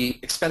exporting the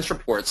expense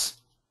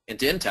reports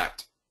into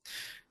Intact.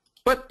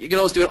 But you can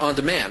always do it on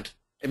demand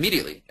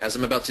immediately, as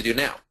I'm about to do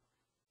now.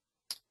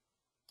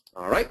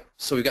 All right,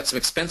 so we've got some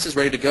expenses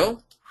ready to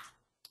go.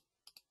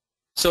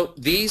 So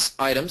these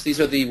items,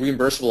 these are the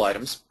reimbursable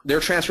items. They're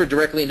transferred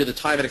directly into the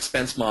time and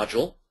expense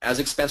module as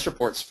expense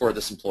reports for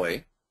this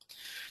employee.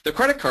 The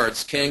credit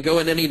cards can go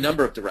in any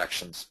number of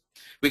directions.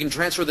 We can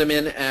transfer them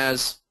in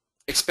as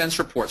expense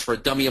reports for a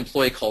dummy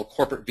employee called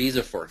Corporate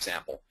Visa, for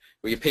example,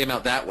 where you pay them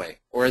out that way,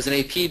 or as an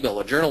AP bill,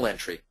 a journal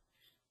entry.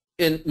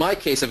 In my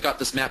case, I've got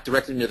this mapped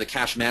directly into the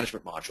cash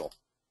management module.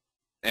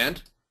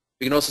 And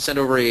we can also send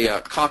over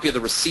a copy of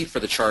the receipt for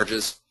the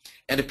charges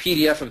and a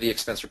PDF of the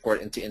expense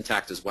report into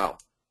Intact as well.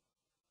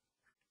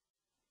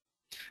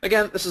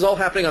 Again, this is all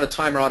happening on a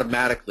timer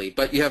automatically,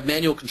 but you have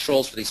manual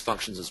controls for these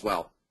functions as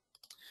well.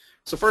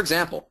 So for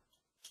example,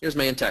 here's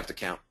my Intact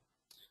account.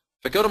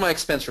 If I go to my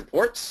expense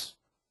reports,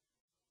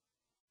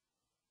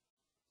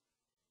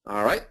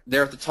 all right,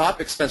 there at the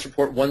top, expense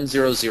report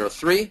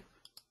 1003.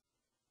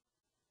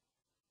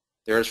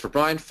 There's for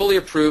Brian, fully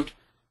approved.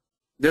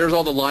 There's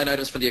all the line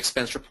items for the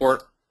expense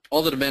report.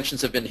 All the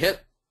dimensions have been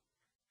hit.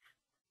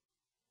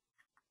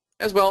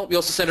 As well, we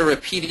also send over a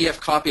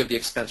PDF copy of the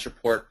expense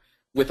report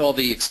with all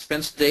the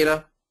expense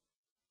data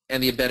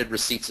and the embedded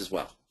receipts as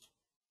well.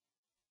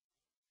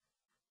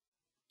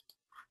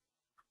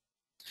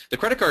 The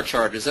credit card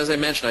charges, as I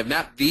mentioned, I've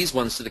mapped these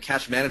ones to the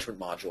cash management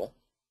module.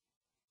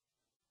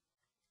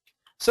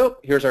 So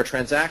here's our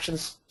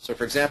transactions. So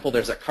for example,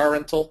 there's a car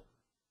rental.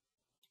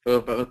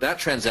 About that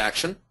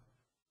transaction,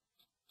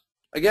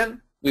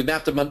 again, we've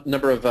mapped a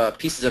number of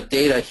pieces of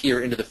data here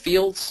into the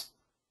fields.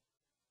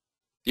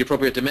 The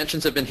appropriate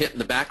dimensions have been hit in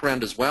the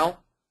background as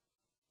well.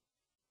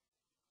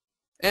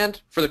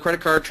 And for the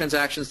credit card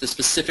transactions, the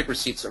specific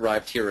receipts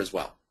arrived here as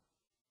well.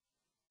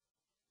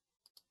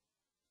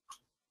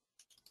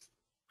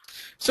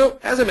 So,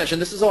 as I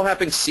mentioned, this is all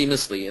happening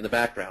seamlessly in the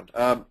background.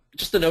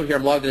 Just a note here,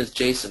 I'm logged in as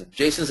Jason.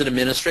 Jason's an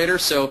administrator,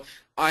 so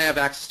I have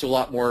access to a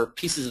lot more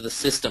pieces of the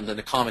system than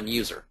the common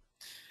user.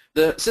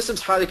 The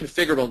system's highly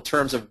configurable in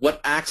terms of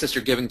what access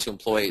you're giving to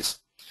employees.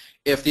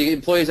 If the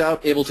employee is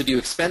able to do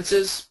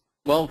expenses,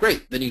 well,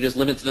 great. Then you just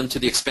limit them to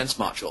the expense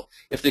module.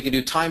 If they can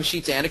do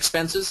timesheets and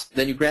expenses,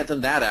 then you grant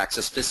them that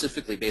access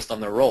specifically based on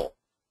their role.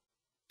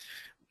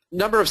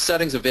 Number of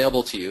settings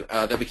available to you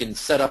that we can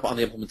set up on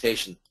the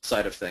implementation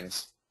side of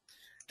things.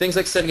 Things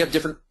like setting up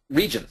different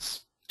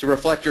regions to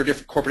reflect your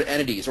different corporate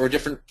entities or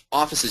different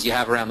offices you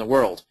have around the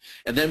world.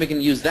 And then we can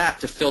use that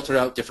to filter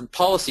out different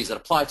policies that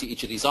apply to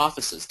each of these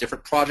offices,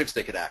 different projects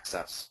they could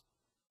access.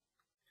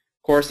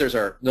 Of course, there's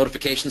our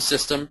notification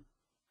system,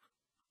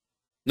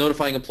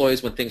 notifying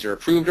employees when things are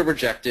approved or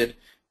rejected,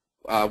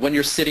 when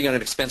you're sitting on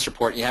an expense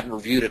report and you haven't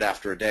reviewed it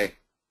after a day.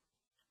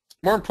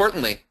 More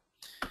importantly,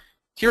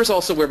 here's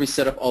also where we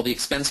set up all the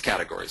expense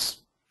categories.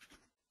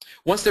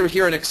 Once they're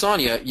here in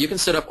Nexonia, you can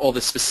set up all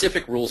the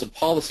specific rules and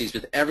policies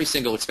with every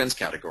single expense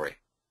category.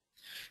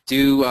 Do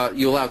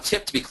you allow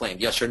tip to be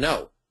claimed, yes or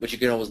no, which you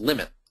can always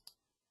limit?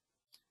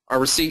 Are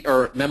receipt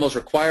or memos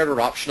required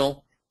or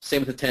optional?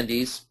 Same with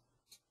attendees.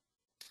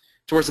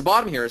 Towards the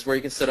bottom here is where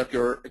you can set up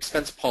your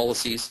expense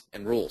policies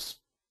and rules.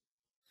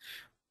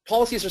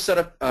 Policies are set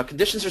up,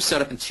 conditions are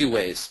set up in two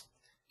ways,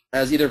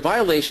 as either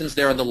violations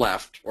there on the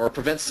left or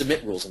prevent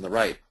submit rules on the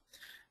right.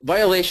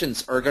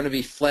 Violations are going to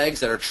be flags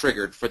that are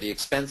triggered for the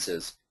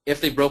expenses if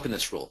they've broken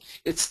this rule.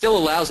 It still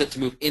allows it to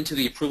move into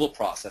the approval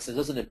process. It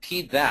doesn't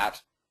impede that,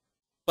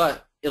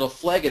 but it'll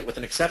flag it with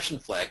an exception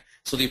flag,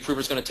 so the approver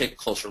is going to take a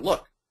closer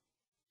look.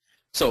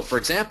 So, for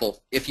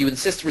example, if you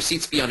insist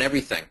receipts be on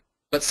everything,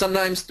 but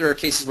sometimes there are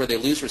cases where they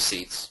lose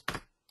receipts,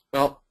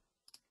 well,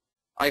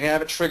 I can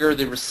have it trigger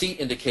the receipt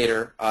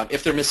indicator.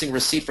 If they're missing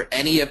receipt for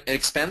any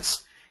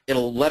expense,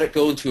 it'll let it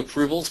go into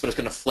approvals, but it's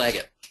going to flag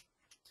it.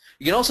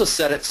 You can also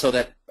set it so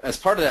that as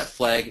part of that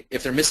flag,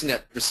 if they're missing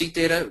that receipt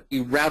data,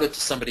 you route it to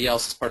somebody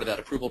else as part of that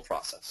approval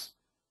process.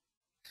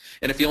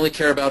 And if you only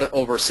care about it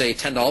over, say,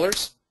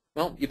 $10,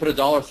 well, you put a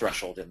dollar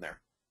threshold in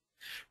there.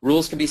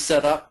 Rules can be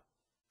set up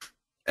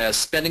as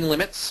spending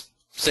limits,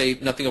 say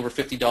nothing over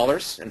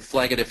 $50, and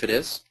flag it if it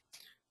is.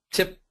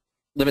 Tip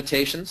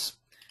limitations.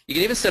 You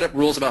can even set up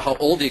rules about how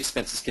old the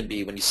expenses can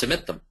be when you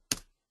submit them.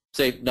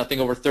 Say nothing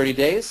over 30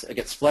 days, it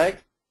gets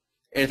flagged.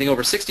 Anything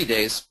over 60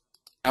 days,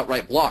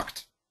 outright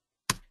blocked.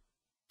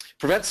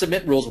 Prevent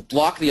submit rules will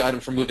block the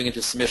item from moving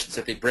into submissions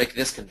if they break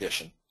this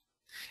condition.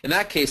 In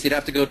that case, they'd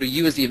have to go to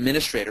you as the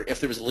administrator if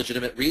there was a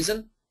legitimate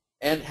reason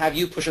and have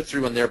you push it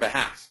through on their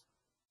behalf.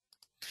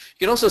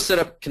 You can also set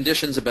up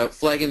conditions about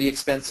flagging the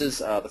expenses,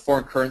 the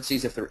foreign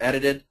currencies if they're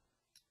edited,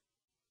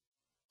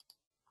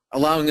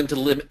 allowing them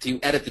to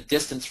edit the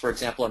distance, for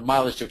example, on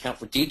mileage to account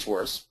for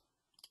detours.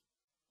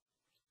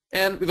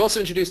 And we've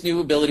also introduced new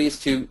abilities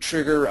to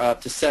trigger,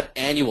 to set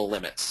annual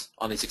limits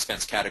on these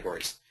expense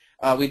categories.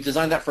 We've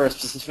designed that for a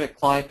specific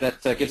client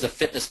that gives a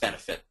fitness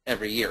benefit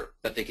every year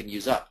that they can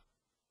use up.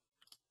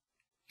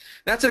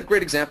 That's a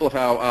great example of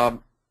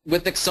how,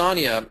 with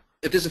Nexonia,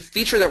 if there's a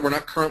feature that we're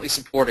not currently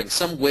supporting,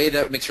 some way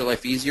that makes your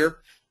life easier,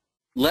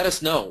 let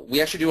us know. We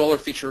actually do all our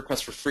feature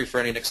requests for free for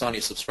any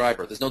Nexonia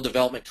subscriber. There's no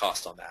development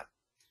cost on that.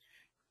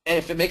 And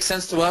if it makes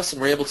sense to us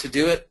and we're able to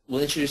do it,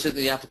 we'll introduce it to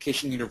the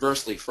application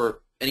universally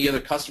for any other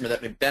customer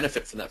that may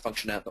benefit from that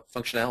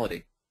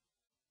functionality.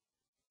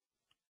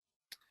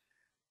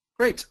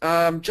 Great.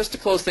 Just to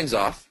close things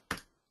off,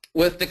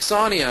 with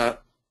Nexonia,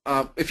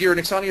 if you're a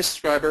Nexonia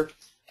subscriber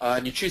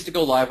and you choose to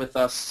go live with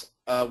us,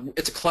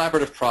 it's a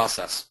collaborative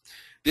process.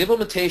 The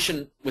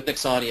implementation with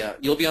Nexonia,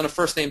 you'll be on a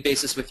first-name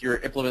basis with your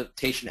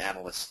implementation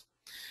analyst.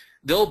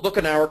 They'll book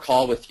an hour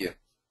call with you,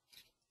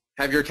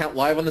 have your account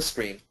live on the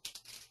screen,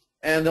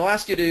 and they'll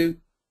ask you to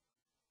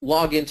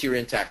log into your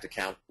Intact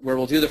account, where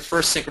we'll do the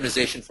first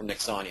synchronization from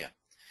Nexonia.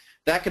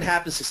 That can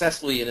happen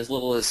successfully in as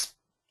little as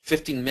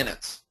 15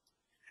 minutes.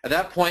 At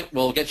that point,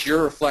 we'll get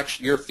your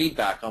reflection, your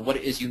feedback on what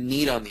it is you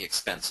need on the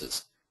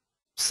expenses.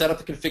 Set up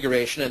the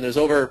configuration, and there's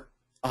over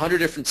 100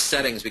 different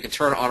settings we can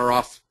turn on or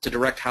off to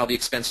direct how the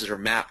expenses are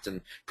mapped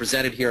and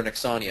presented here in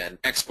Nexonia and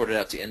exported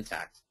out to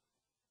Intact.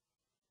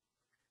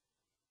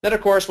 Then,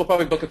 of course, we'll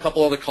probably book a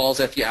couple other calls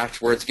with you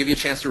afterwards, give you a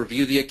chance to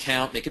review the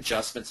account, make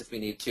adjustments if we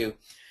need to.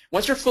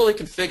 Once you're fully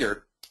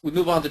configured, we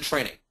move on to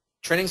training.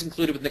 Training is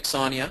included with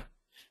Nexonia.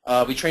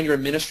 We train your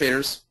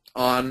administrators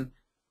on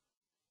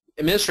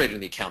administrating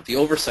the account, the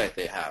oversight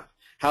they have,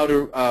 how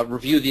to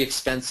review the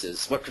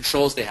expenses, what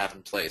controls they have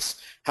in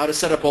place, how to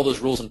set up all those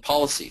rules and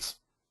policies.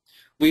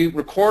 We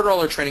record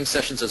all our training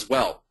sessions as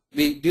well.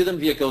 We do them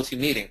via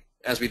GoToMeeting,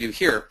 as we do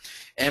here,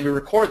 and we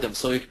record them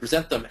so we can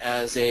present them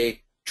as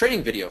a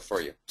training video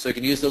for you. So you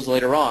can use those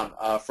later on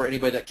for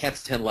anybody that can't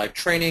attend live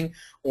training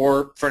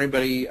or for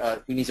anybody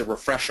who needs a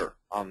refresher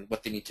on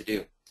what they need to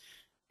do.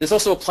 This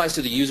also applies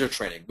to the user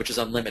training, which is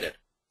unlimited.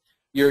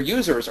 Your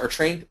users are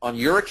trained on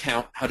your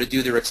account how to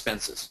do their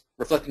expenses,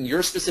 reflecting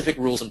your specific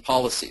rules and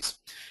policies.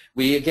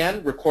 We,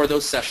 again, record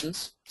those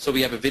sessions, so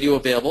we have a video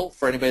available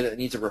for anybody that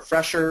needs a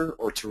refresher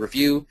or to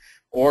review,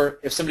 or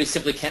if somebody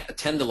simply can't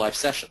attend a live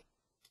session.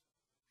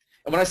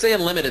 And when I say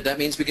unlimited, that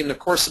means we can, of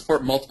course,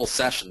 support multiple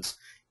sessions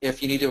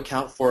if you need to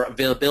account for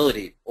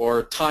availability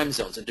or time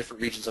zones in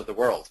different regions of the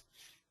world.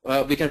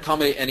 We can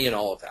accommodate any and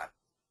all of that.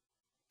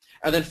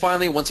 And then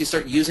finally, once you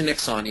start using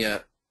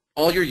Nexonia,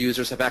 all your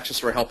users have access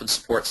to our help and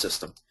support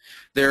system.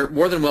 They're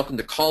more than welcome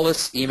to call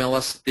us, email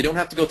us. They don't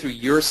have to go through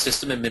your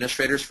system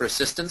administrators for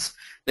assistance.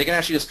 They can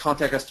actually just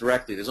contact us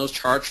directly. There's no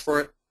charge for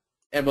it,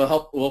 and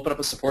we'll open up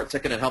a support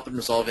ticket and help them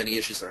resolve any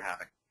issues they're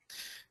having.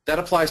 That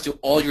applies to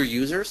all your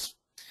users.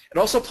 It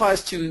also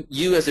applies to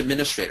you as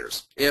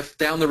administrators. If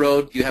down the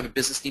road you have a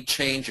business need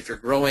change, if you're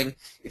growing,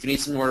 if you need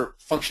some more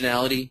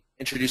functionality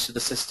introduced to the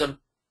system,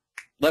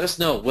 let us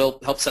know. We'll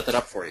help set that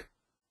up for you.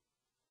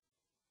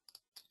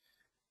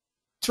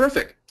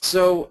 Terrific.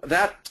 So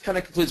that kind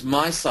of concludes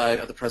my side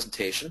of the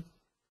presentation.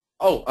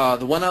 Oh,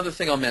 the one other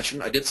thing I'll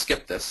mention, I did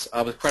skip this,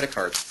 with credit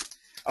cards.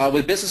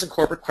 With business and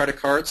corporate credit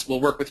cards,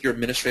 we'll work with your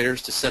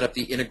administrators to set up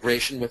the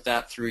integration with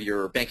that through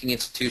your banking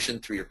institution,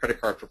 through your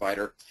credit card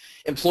provider.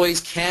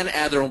 Employees can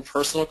add their own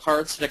personal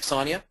cards to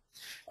Nexonia,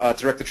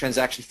 direct the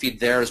transaction feed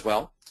there as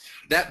well.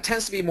 That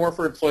tends to be more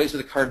for employees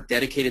with a card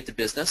dedicated to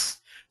business.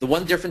 The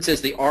one difference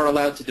is they are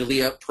allowed to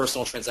delete out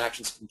personal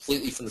transactions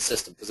completely from the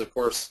system because, of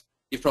course,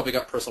 you've probably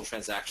got personal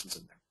transactions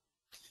in there.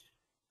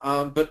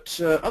 But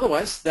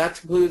otherwise, that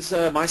concludes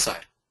my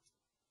side.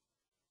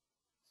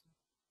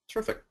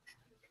 Terrific.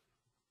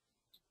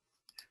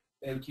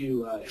 Thank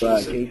you,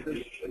 Jason.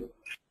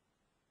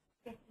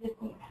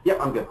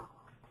 Yeah, I'm good.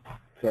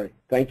 Sorry.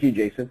 Thank you,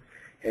 Jason.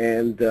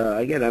 And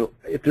again,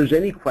 if there's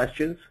any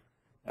questions,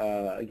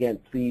 again,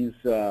 please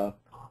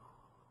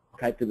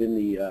type them in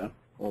the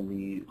on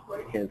the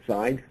right-hand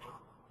side.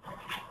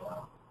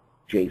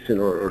 Jason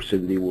or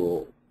Cindy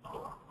will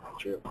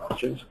answer your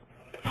questions.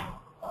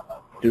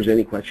 If there's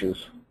any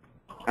questions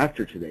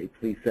after today,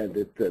 please send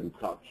it and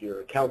talk to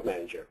your account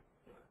manager.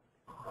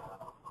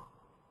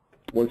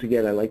 Once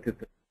again, I'd like to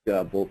thank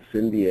both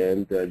Cindy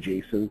and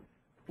Jason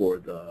for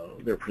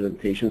their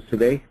presentations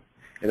today.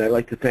 And I'd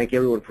like to thank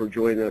everyone for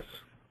joining us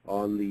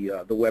on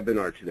the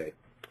webinar today.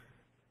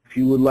 If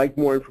you would like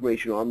more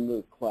information on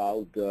the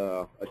cloud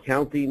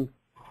accounting,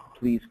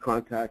 please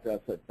contact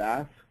us at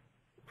BAS.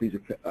 Please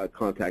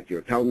contact your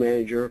account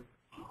manager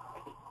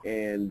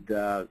and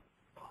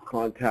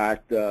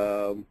contact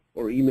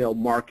or email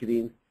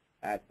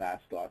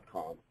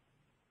marketing@bas.com.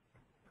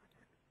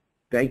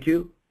 Thank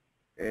you,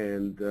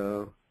 and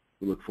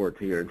we look forward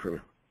to hearing from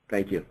you.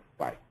 Thank you.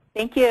 Bye.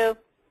 Thank you.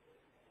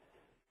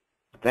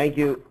 Thank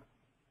you.